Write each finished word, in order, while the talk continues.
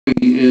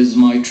is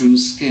my true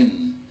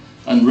skin,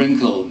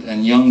 unwrinkled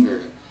and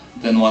younger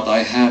than what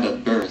I had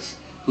at birth,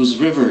 whose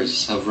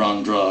rivers have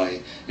run dry,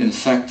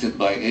 infected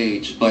by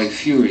age, by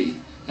fury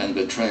and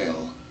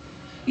betrayal.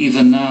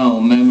 Even now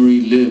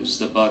memory lives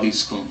the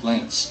body's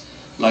complaints,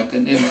 like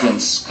an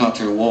infant's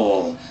cutter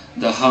wall,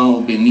 the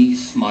howl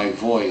beneath my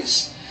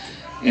voice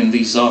in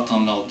these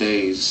autumnal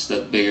days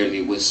that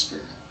barely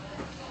whisper.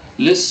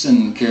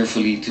 Listen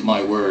carefully to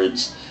my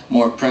words,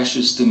 more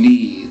precious to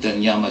me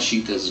than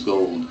Yamashita's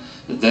gold.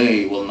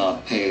 They will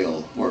not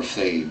pale or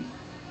fade.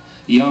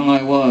 Young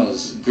I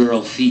was,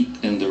 girl feet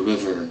in the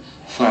river,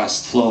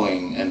 fast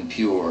flowing and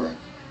pure.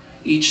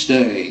 Each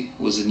day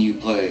was a new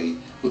play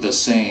with the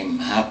same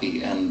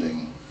happy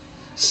ending.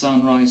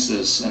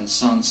 Sunrises and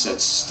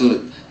sunsets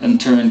stood and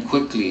turned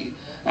quickly,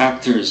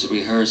 actors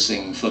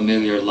rehearsing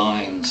familiar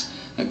lines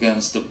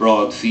against the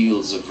broad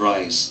fields of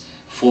rice,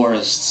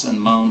 forests and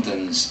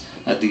mountains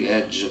at the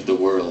edge of the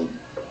world.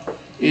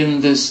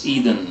 In this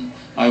Eden,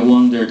 I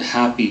wandered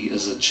happy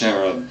as a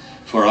cherub,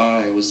 for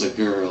I was a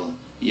girl,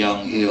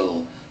 young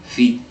hill,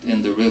 feet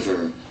in the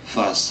river,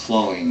 fast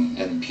flowing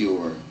and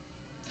pure.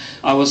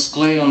 I was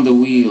clay on the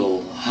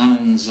wheel,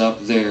 hands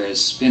up there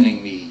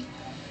spinning me.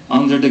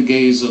 Under the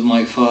gaze of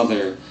my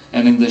father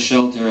and in the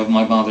shelter of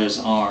my mother's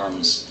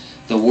arms,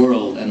 the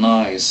world and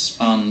I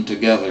span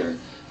together,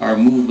 our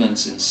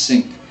movements in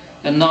sync,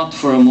 and not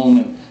for a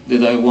moment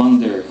did I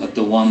wonder at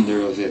the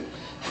wonder of it,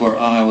 for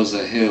I was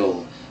a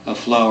hill, a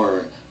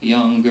flower,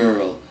 young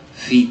girl,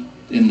 feet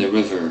in the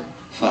river,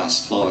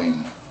 fast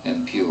flowing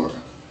and pure.